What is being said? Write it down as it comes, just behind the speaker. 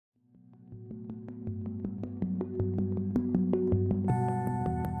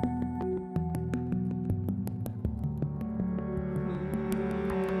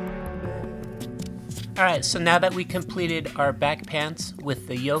Alright, so now that we completed our back pants with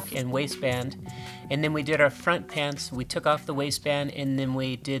the yoke and waistband, and then we did our front pants, we took off the waistband, and then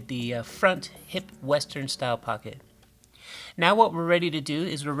we did the front hip western style pocket. Now what we're ready to do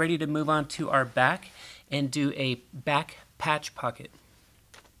is we're ready to move on to our back and do a back patch pocket.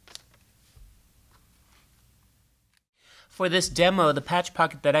 For this demo, the patch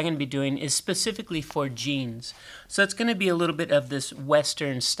pocket that I'm going to be doing is specifically for jeans. So it's going to be a little bit of this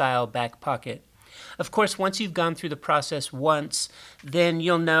western style back pocket. Of course, once you've gone through the process once, then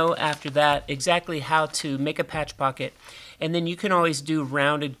you'll know after that exactly how to make a patch pocket. And then you can always do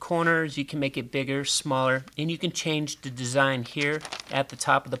rounded corners, you can make it bigger, smaller, and you can change the design here at the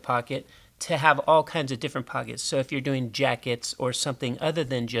top of the pocket to have all kinds of different pockets. So if you're doing jackets or something other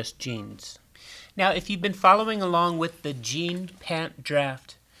than just jeans. Now, if you've been following along with the jean pant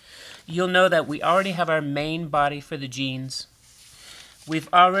draft, you'll know that we already have our main body for the jeans. We've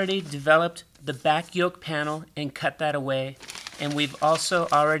already developed the back yoke panel and cut that away, and we've also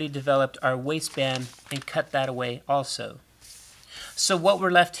already developed our waistband and cut that away also. So what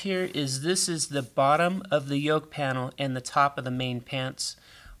we're left here is this is the bottom of the yoke panel and the top of the main pants,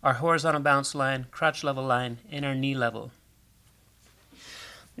 our horizontal bounce line, crotch level line, and our knee level.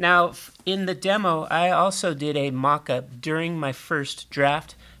 Now, in the demo, I also did a mock-up during my first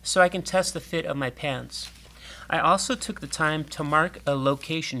draft so I can test the fit of my pants. I also took the time to mark a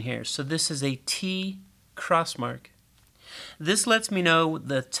location here. So this is a T cross mark. This lets me know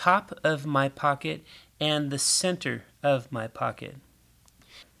the top of my pocket and the center of my pocket.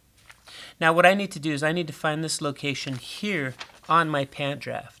 Now what I need to do is I need to find this location here on my pant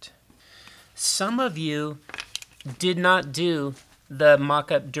draft. Some of you did not do the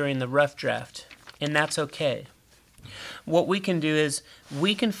mock-up during the rough draft, and that's okay. What we can do is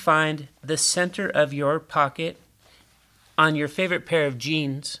we can find the center of your pocket on your favorite pair of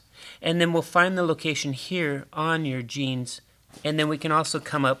jeans, and then we'll find the location here on your jeans, and then we can also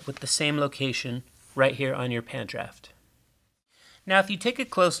come up with the same location right here on your pant draft. Now if you take a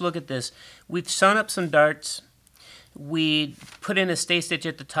close look at this, we've sewn up some darts, we put in a stay stitch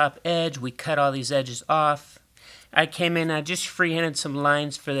at the top edge, we cut all these edges off. I came in, I just freehanded some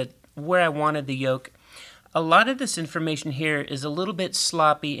lines for where I wanted the yoke. A lot of this information here is a little bit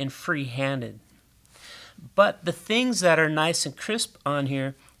sloppy and free-handed. But the things that are nice and crisp on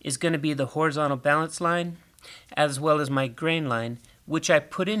here is going to be the horizontal balance line as well as my grain line, which I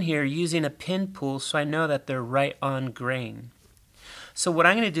put in here using a pin pull so I know that they're right on grain. So what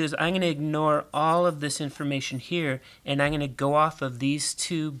I'm going to do is I'm going to ignore all of this information here and I'm going to go off of these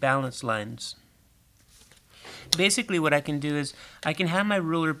two balance lines. Basically what I can do is I can have my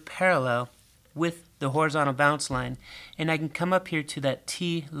ruler parallel with the horizontal bounce line and I can come up here to that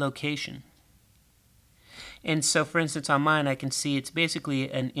T location. And so for instance on mine I can see it's basically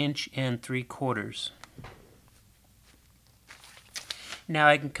 1 3/4 inches. Now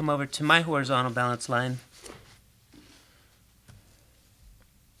I can come over to my horizontal balance line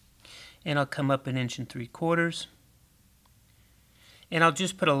and I'll come up 1 3/4 inches and I'll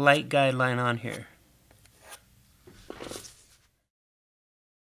just put a light guideline on here.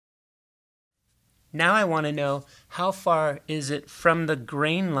 Now I want to know how far is it from the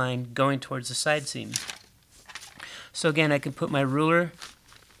grain line going towards the side seam. So again, I can put my ruler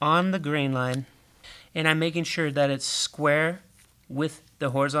on the grain line and I'm making sure that it's square with the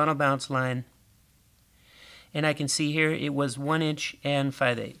horizontal bounce line. And I can see here it was 1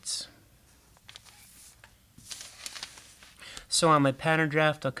 5/8 inches. So on my pattern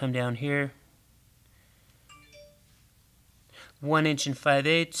draft, I'll come down here, 1 5/8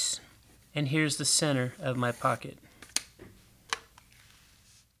 inches. And here's the center of my pocket.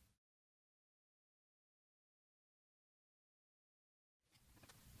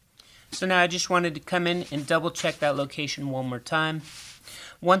 So now I just wanted to come in and double check that location one more time.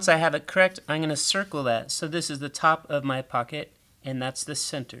 Once I have it correct, I'm going to circle that. So this is the top of my pocket and that's the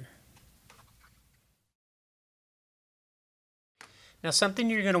center. Now something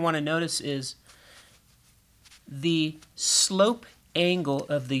you're going to want to notice is the slope angle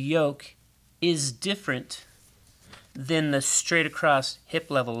of the yoke is different than the straight across hip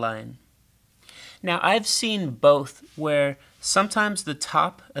level line. Now I've seen both where sometimes the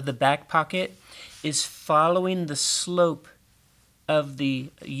top of the back pocket is following the slope of the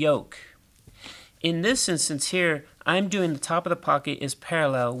yoke. In this instance here, I'm doing the top of the pocket is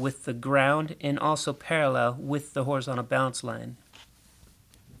parallel with the ground and also parallel with the horizontal balance line.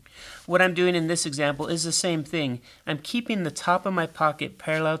 What I'm doing in this example is the same thing. I'm keeping the top of my pocket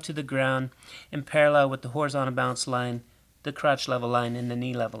parallel to the ground and parallel with the horizontal bounce line, the crotch level line, and the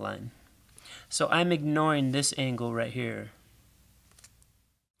knee level line. So I'm ignoring this angle right here.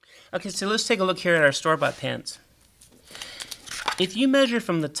 Okay, so let's take a look here at our store-bought pants. If you measure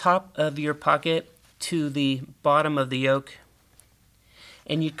from the top of your pocket to the bottom of the yoke,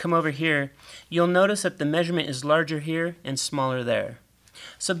 and you come over here, you'll notice that the measurement is larger here and smaller there.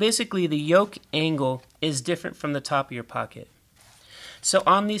 So basically the yoke angle is different from the top of your pocket. So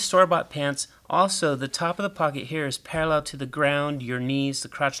on these store-bought pants, also the top of the pocket here is parallel to the ground, your knees, the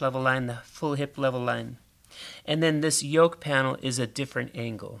crotch level line, the full hip level line. And then this yoke panel is a different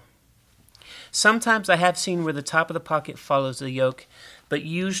angle. Sometimes I have seen where the top of the pocket follows the yoke, but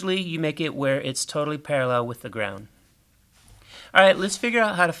usually you make it where it's totally parallel with the ground. Alright, let's figure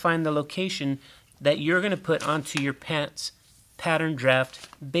out how to find the location that you're going to put onto your pants pattern draft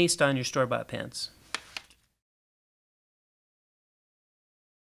based on your store-bought pants.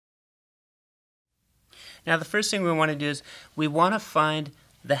 Now the first thing we want to do is we want to find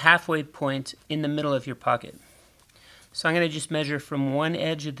the halfway point in the middle of your pocket. So I'm going to just measure from one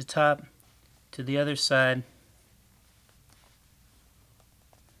edge at the top to the other side,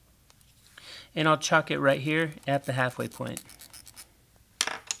 and I'll chalk it right here at the halfway point.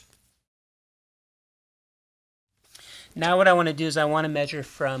 Now what I want to do is I want to measure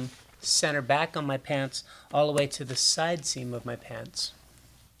from center back on my pants all the way to the side seam of my pants.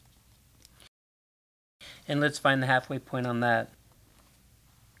 And let's find the halfway point on that.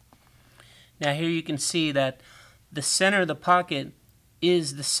 Now here you can see that the center of the pocket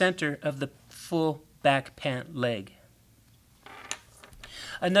is the center of the full back pant leg.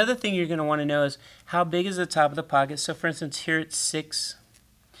 Another thing you're going to want to know is how big is the top of the pocket. So for instance here it's 6.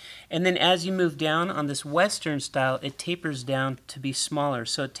 And then as you move down on this Western style, it tapers down to be smaller.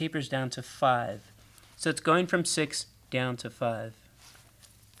 So it tapers down to 5. So it's going from 6 down to 5.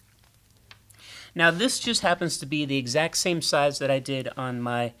 Now this just happens to be the exact same size that I did on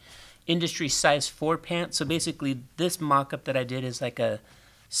my industry size 4 pant. So basically this mock-up that I did is like a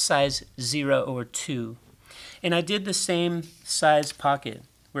size 0 or 2. And I did the same size pocket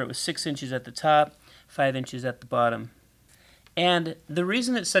where it was 6 inches at the top, 5 inches at the bottom. And the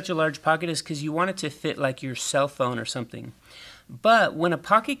reason it's such a large pocket is because you want it to fit like your cell phone or something. But when a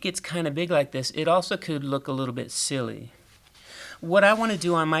pocket gets kind of big like this, it also could look a little bit silly. What I want to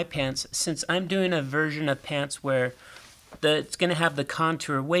do on my pants, since I'm doing a version of pants where it's going to have the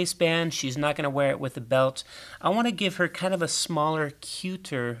contour waistband, she's not going to wear it with a belt, I want to give her kind of a smaller,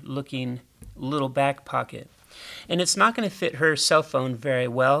 cuter looking little back pocket. And it's not going to fit her cell phone very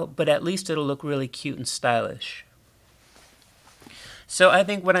well, but at least it'll look really cute and stylish. So I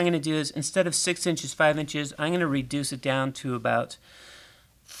think what I'm going to do is instead of 6 inches, 5 inches, I'm going to reduce it down to about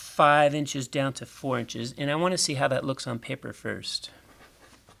 5 inches down to 4 inches. And I want to see how that looks on paper first.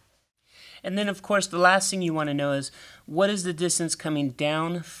 And then of course the last thing you want to know is what is the distance coming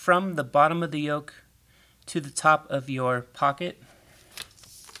down from the bottom of the yoke to the top of your pocket.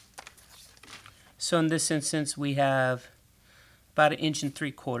 So in this instance we have about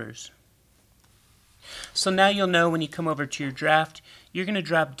 1.75 inches. So now you'll know when you come over to your draft, you're going to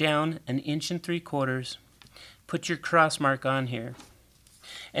drop down 1.75 inches, put your cross mark on here,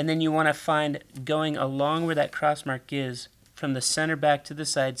 and then you want to find going along where that cross mark is from the center back to the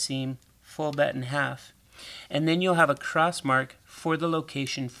side seam, fold that in half, and then you'll have a cross mark for the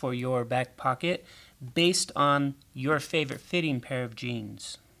location for your back pocket based on your favorite fitting pair of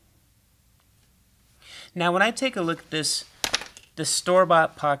jeans. Now when I take a look at this, the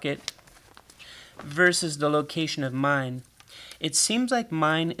store-bought pocket versus the location of mine, it seems like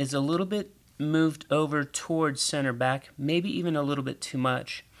mine is a little bit moved over towards center back, maybe even a little bit too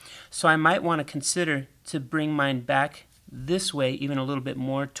much. So I might want to consider to bring mine back this way even a little bit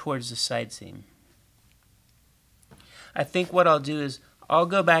more towards the side seam. I think what I'll do is I'll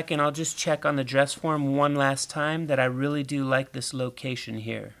go back and I'll just check on the dress form one last time that I really do like this location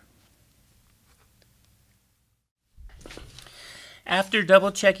here. After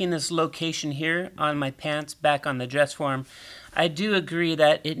double checking this location here on my pants back on the dress form, I do agree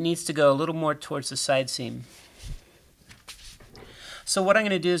that it needs to go a little more towards the side seam. So what I'm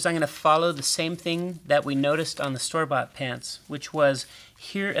going to do is I'm going to follow the same thing that we noticed on the store-bought pants, which was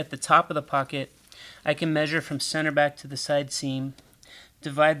here at the top of the pocket, I can measure from center back to the side seam,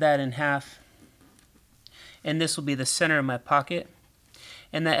 divide that in half, and this will be the center of my pocket.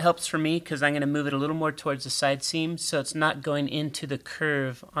 And that helps for me because I'm going to move it a little more towards the side seam so it's not going into the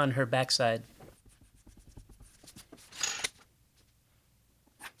curve on her backside.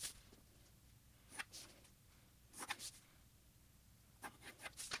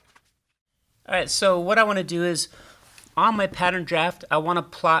 Alright, so what I want to do is on my pattern draft, I want to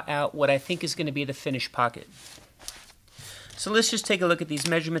plot out what I think is going to be the finished pocket. So let's just take a look at these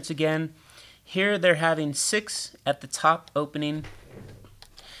measurements again. Here they're having 6 at the top opening.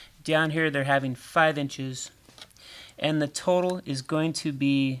 Down here they're having 5 inches, and the total is going to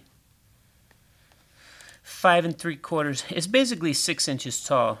be 5 3/4. It's basically 6 inches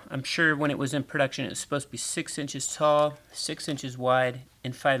tall. I'm sure when it was in production it was supposed to be 6 inches tall, 6 inches wide,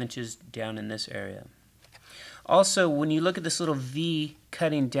 and 5 inches down in this area. Also, when you look at this little V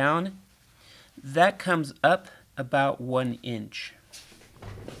cutting down, that comes up about 1 inch.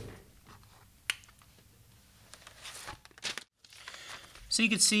 So you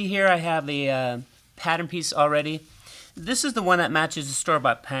can see here I have a pattern piece already. This is the one that matches the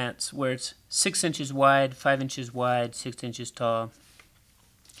store-bought pants, where it's 6 inches wide, 5 inches wide, 6 inches tall.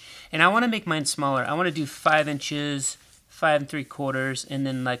 And I want to make mine smaller. I want to do 5 inches, 5 3/4, and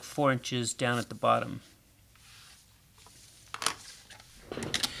then like 4 inches down at the bottom.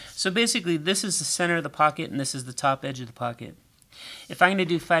 So basically this is the center of the pocket and this is the top edge of the pocket. If I'm going to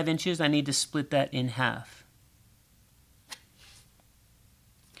do 5 inches, I need to split that in half.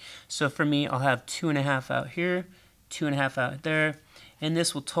 So for me, I'll have 2.5 out here, 2.5 out there, and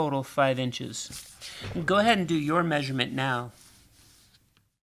this will total 5 inches. And go ahead and do your measurement now.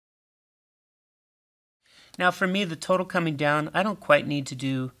 Now for me, the total coming down, I don't quite need to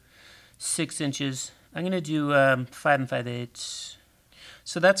do 6 inches. I'm going to do 5 5/8.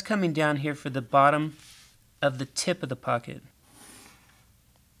 So that's coming down here for the bottom of the tip of the pocket.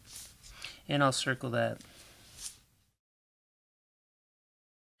 And I'll circle that.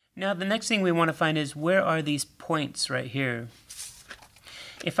 Now the next thing we want to find is, where are these points right here?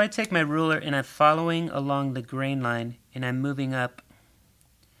 If I take my ruler and I'm following along the grain line and I'm moving up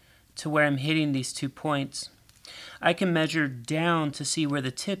to where I'm hitting these 2 points, I can measure down to see where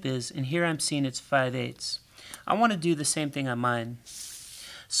the tip is, and here I'm seeing it's 5/8. I want to do the same thing on mine.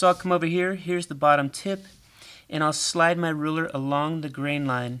 So I'll come over here, here's the bottom tip, and I'll slide my ruler along the grain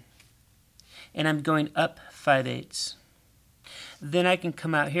line, and I'm going up 5/8. Then I can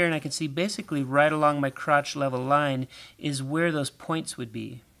come out here and I can see basically right along my crotch level line is where those points would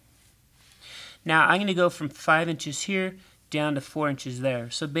be. Now I'm going to go from 5 inches here down to 4 inches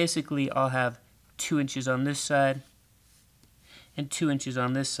there. So basically I'll have 2 inches on this side and 2 inches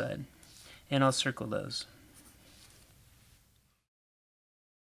on this side. And I'll circle those.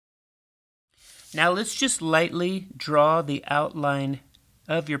 Now let's just lightly draw the outline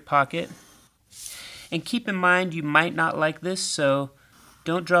of your pocket. And keep in mind, you might not like this, so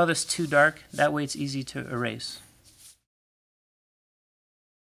don't draw this too dark. That way it's easy to erase.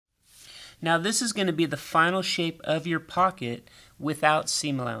 Now this is going to be the final shape of your pocket without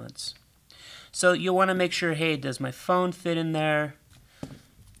seam allowance. So you'll want to make sure, hey, does my phone fit in there?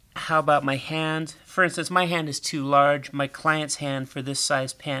 How about my hand? For instance, my hand is too large. My client's hand for this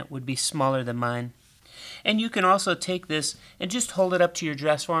size pant would be smaller than mine. And you can also take this and just hold it up to your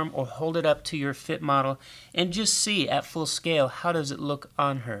dress form or hold it up to your fit model and just see at full scale, how does it look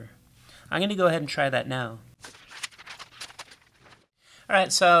on her. I'm going to go ahead and try that now.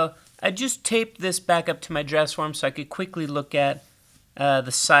 Alright, so I just taped this back up to my dress form so I could quickly look at the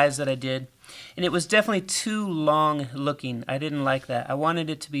size that I did. And it was definitely too long looking. I didn't like that. I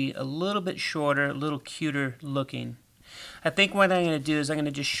wanted it to be a little bit shorter, a little cuter looking. I think what I'm going to do is I'm going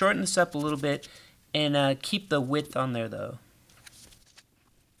to just shorten this up a little bit and keep the width on there though.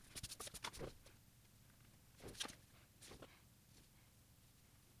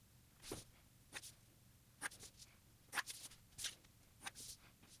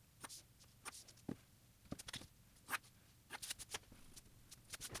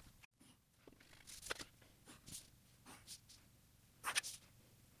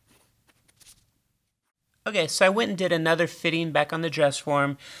 Okay, so I went and did another fitting back on the dress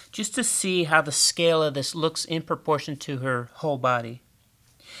form just to see how the scale of this looks in proportion to her whole body.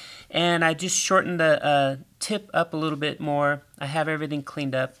 And I just shortened the tip up a little bit more. I have everything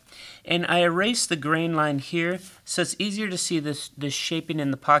cleaned up. And I erased the grain line here so it's easier to see this shaping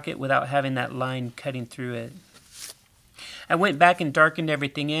in the pocket without having that line cutting through it. I went back and darkened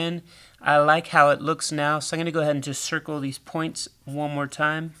everything in. I like how it looks now, so I'm going to go ahead and just circle these points one more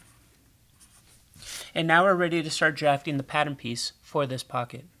time. And now we're ready to start drafting the pattern piece for this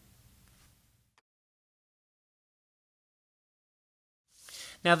pocket.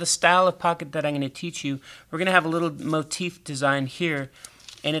 Now the style of pocket that I'm going to teach you, we're going to have a little motif design here,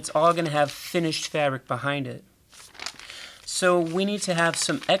 and it's all going to have finished fabric behind it. So we need to have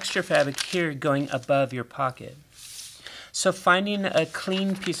some extra fabric here going above your pocket. So finding a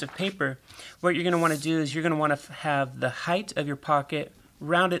clean piece of paper, what you're going to want to do is you're going to want to have the height of your pocket,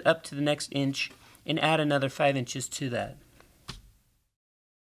 round it up to the next inch, and add another 5 inches to that.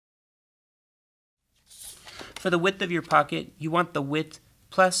 For the width of your pocket, you want the width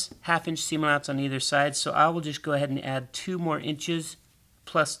plus ½ inch seam allowance on either side, so I will just go ahead and add 2 more inches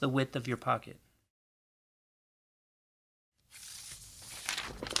plus the width of your pocket.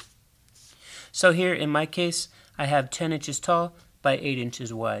 So here in my case, I have 10 inches tall by 8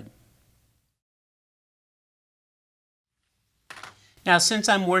 inches wide. Now since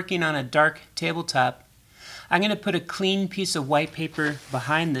I'm working on a dark tabletop, I'm going to put a clean piece of white paper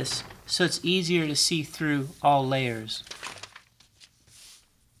behind this so it's easier to see through all layers.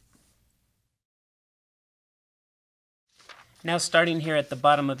 Now starting here at the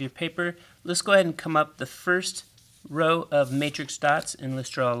bottom of your paper, let's go ahead and come up the first row of matrix dots and let's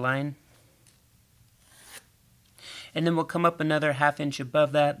draw a line. And then we'll come up another 1/2 inch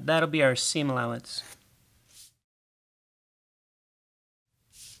above that. That'll be our seam allowance.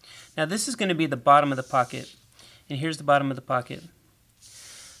 Now this is going to be the bottom of the pocket. And here's the bottom of the pocket.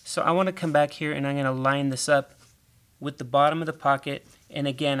 So I want to come back here and I'm going to line this up with the bottom of the pocket. And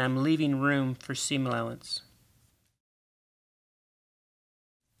again, I'm leaving room for seam allowance.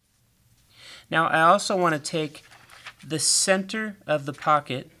 Now I also want to take the center of the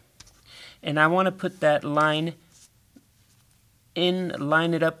pocket and I want to put that line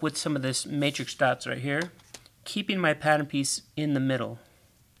it up with some of this matrix dots right here, keeping my pattern piece in the middle.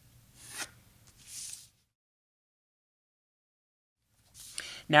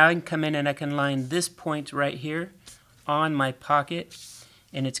 Now I can come in and I can line this point right here on my pocket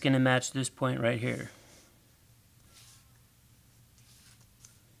and it's going to match this point right here.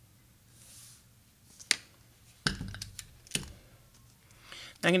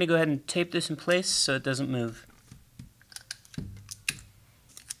 I'm going to go ahead and tape this in place so it doesn't move.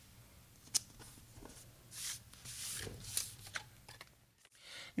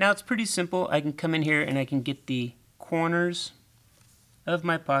 Now it's pretty simple. I can come in here and I can get the corners of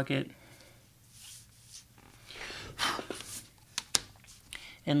my pocket.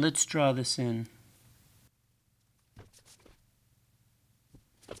 And let's draw this in.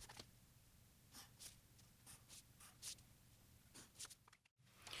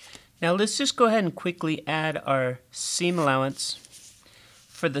 Now let's just go ahead and quickly add our seam allowance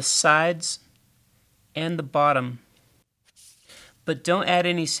for the sides and the bottom, but don't add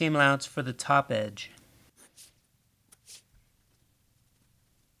any seam allowance for the top edge.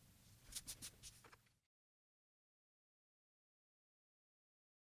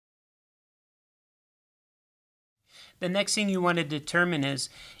 The next thing you want to determine is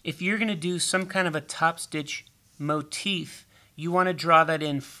if you're going to do some kind of a top stitch motif, you want to draw that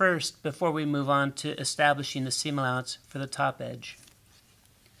in first before we move on to establishing the seam allowance for the top edge.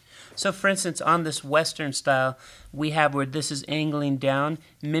 So for instance, on this Western style, we have where this is angling down,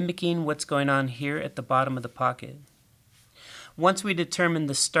 mimicking what's going on here at the bottom of the pocket. Once we determined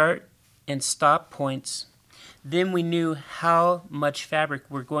the start and stop points, then we knew how much fabric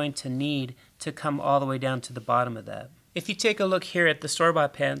we're going to need to come all the way down to the bottom of that. If you take a look here at the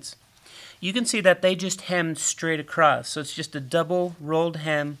store-bought pants, you can see that they just hemmed straight across. So it's just a double rolled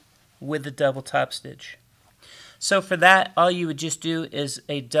hem with a double top stitch. So for that, all you would just do is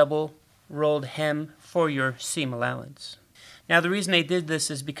a double rolled hem for your seam allowance. Now the reason I did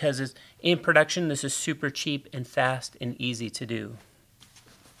this is because in production this is super cheap and fast and easy to do.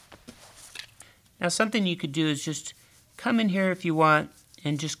 Now something you could do is just come in here if you want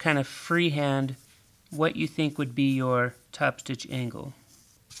and just kind of freehand what you think would be your top stitch angle.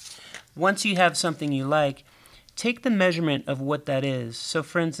 Once you have something you like, take the measurement of what that is. So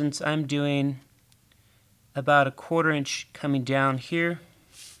for instance, I'm doing about a 1/4 inch coming down here.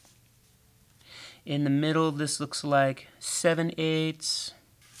 In the middle, this looks like 7/8,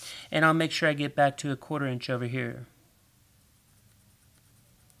 and I'll make sure I get back to a 1/4 inch over here.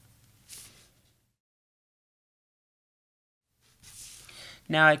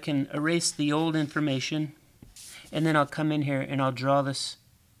 Now I can erase the old information, and then I'll come in here and I'll draw this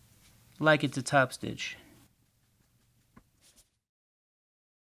like it's a top stitch.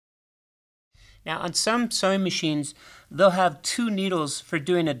 Now on some sewing machines, they'll have 2 needles for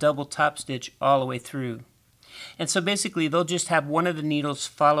doing a double top stitch all the way through. And so basically they'll just have one of the needles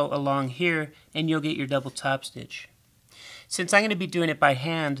follow along here and you'll get your double top stitch. Since I'm going to be doing it by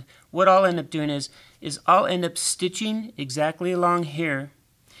hand, what I'll end up doing is I'll end up stitching exactly along here,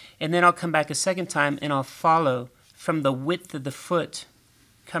 and then I'll come back a second time and I'll follow from the width of the foot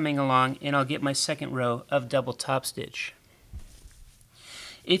coming along, and I'll get my second row of double top stitch.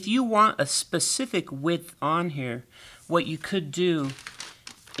 If you want a specific width on here, what you could do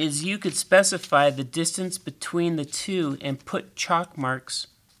is you could specify the distance between the two and put chalk marks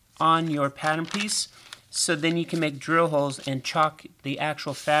on your pattern piece, so then you can make drill holes and chalk the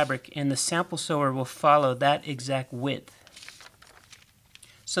actual fabric, and the sample sewer will follow that exact width.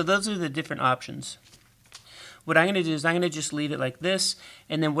 So those are the different options. What I'm going to do is I'm going to just leave it like this,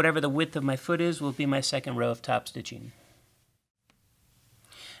 and then whatever the width of my foot is will be my second row of top stitching.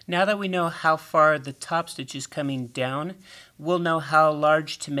 Now that we know how far the top stitch is coming down, we'll know how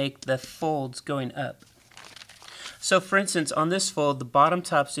large to make the folds going up. So for instance, on this fold, the bottom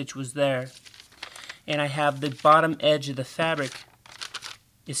top stitch was there, and I have the bottom edge of the fabric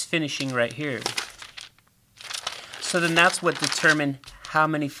is finishing right here. So then that's what determined how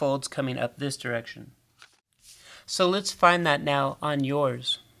many folds coming up this direction. So let's find that now on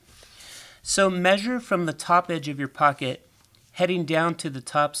yours. So measure from the top edge of your pocket heading down to the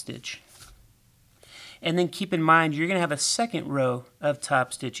top stitch. And then keep in mind you're going to have a second row of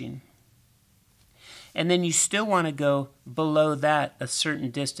top stitching. And then you still want to go below that a certain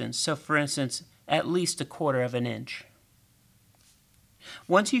distance. So for instance, at least 1/4 of an inch.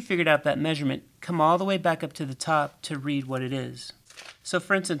 Once you figured out that measurement, come all the way back up to the top to read what it is. So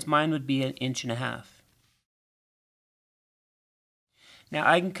for instance, mine would be 1.5 inches. Now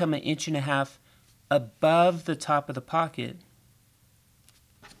I can come 1.5 inches above the top of the pocket.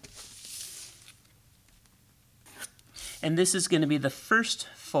 And this is going to be the first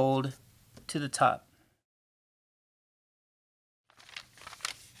fold to the top.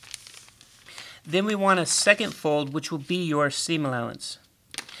 Then we want a second fold, which will be your seam allowance.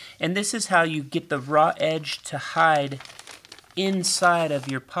 And this is how you get the raw edge to hide inside of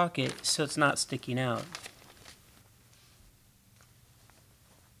your pocket so it's not sticking out.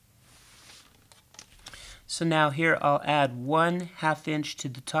 So now here I'll add 1/2 inch to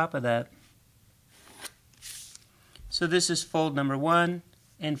the top of that. So this is fold number 1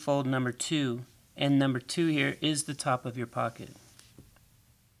 and fold number 2. And number 2 here is the top of your pocket.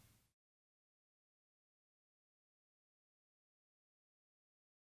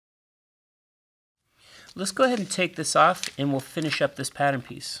 Let's go ahead and take this off and we'll finish up this pattern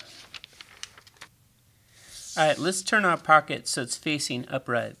piece. Alright, let's turn our pocket so it's facing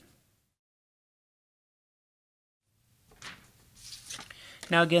upright.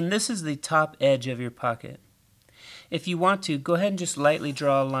 Now again, this is the top edge of your pocket. If you want to, go ahead and just lightly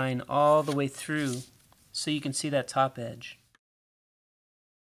draw a line all the way through so you can see that top edge.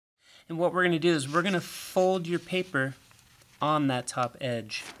 And what we're going to do is we're going to fold your paper on that top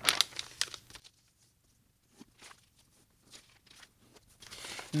edge.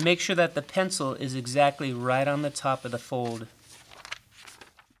 Make sure that the pencil is exactly right on the top of the fold.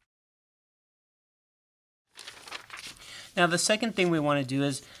 Now the second thing we want to do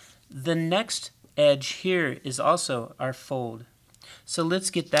is the next edge here is also our fold. So let's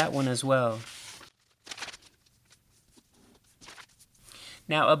get that one as well.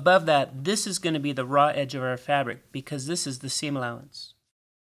 Now above that, this is going to be the raw edge of our fabric because this is the seam allowance.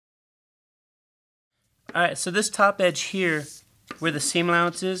 Alright, so this top edge here where the seam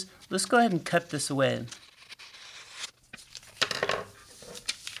allowance is, let's go ahead and cut this away.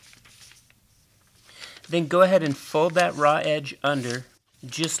 Then go ahead and fold that raw edge under,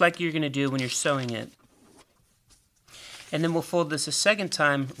 just like you're going to do when you're sewing it. And then we'll fold this a second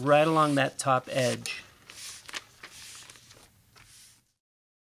time right along that top edge.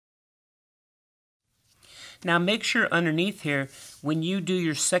 Now make sure underneath here, when you do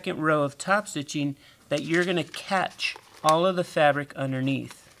your second row of top stitching, that you're going to catch all of the fabric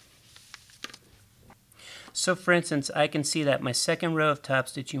underneath. So for instance, I can see that my second row of top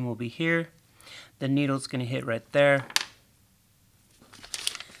stitching will be here. The needle's going to hit right there.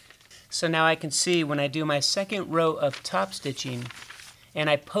 So now I can see when I do my second row of top stitching and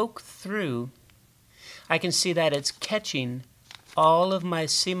I poke through, I can see that it's catching all of my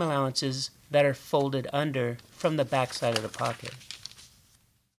seam allowances that are folded under from the back side of the pocket.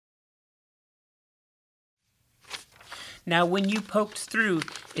 Now when you poked through,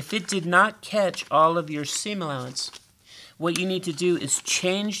 if it did not catch all of your seam allowance, what you need to do is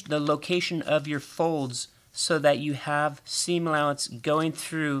change the location of your folds so that you have seam allowance going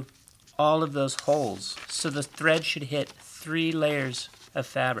through all of those holes. So the thread should hit 3 layers of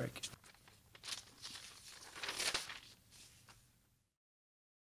fabric.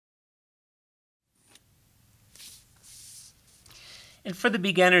 And for the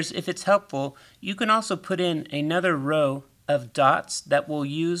beginners, if it's helpful, you can also put in another row of dots that we'll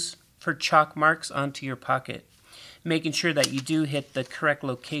use for chalk marks onto your pocket, making sure that you do hit the correct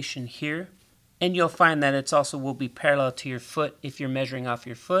location here. And you'll find that it's also will be parallel to your foot if you're measuring off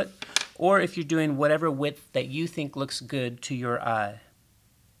your foot, or if you're doing whatever width that you think looks good to your eye.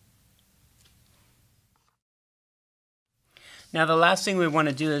 Now the last thing we want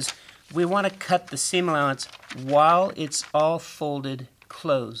to do is we want to cut the seam allowance while it's all folded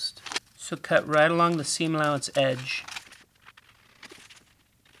closed. So cut right along the seam allowance edge.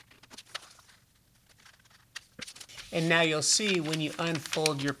 And now you'll see when you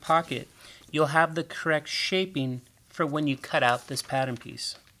unfold your pocket, you'll have the correct shaping for when you cut out this pattern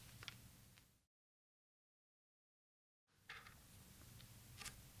piece.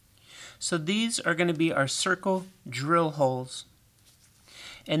 So these are going to be our circle drill holes.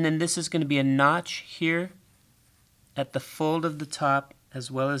 And then this is going to be a notch here at the fold of the top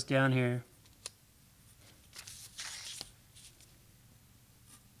as well as down here.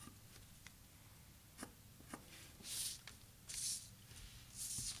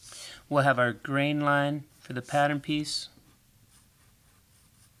 We'll have our grain line for the pattern piece.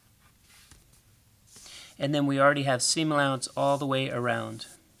 And then we already have seam allowance all the way around.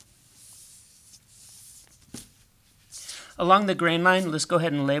 Along the grain line, let's go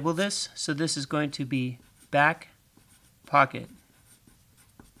ahead and label this. So this is going to be back pocket.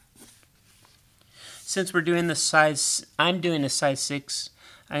 Since we're doing the size, I'm doing a size 6,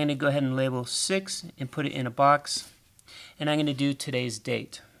 I'm going to go ahead and label 6 and put it in a box. And I'm going to do today's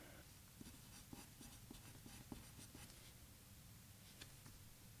date.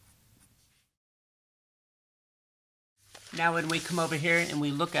 Now when we come over here and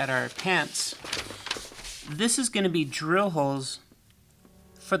we look at our pants, this is going to be drill holes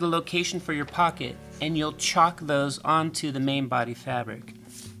for the location for your pocket, and you'll chalk those onto the main body fabric.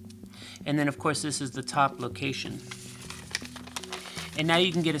 And then of course this is the top location. And now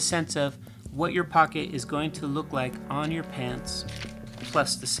you can get a sense of what your pocket is going to look like on your pants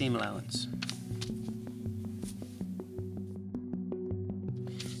plus the seam allowance.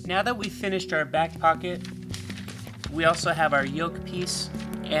 Now that we've finished our back pocket, we also have our yoke piece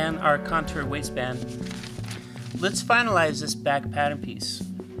and our contour waistband. Let's finalize this back pattern piece.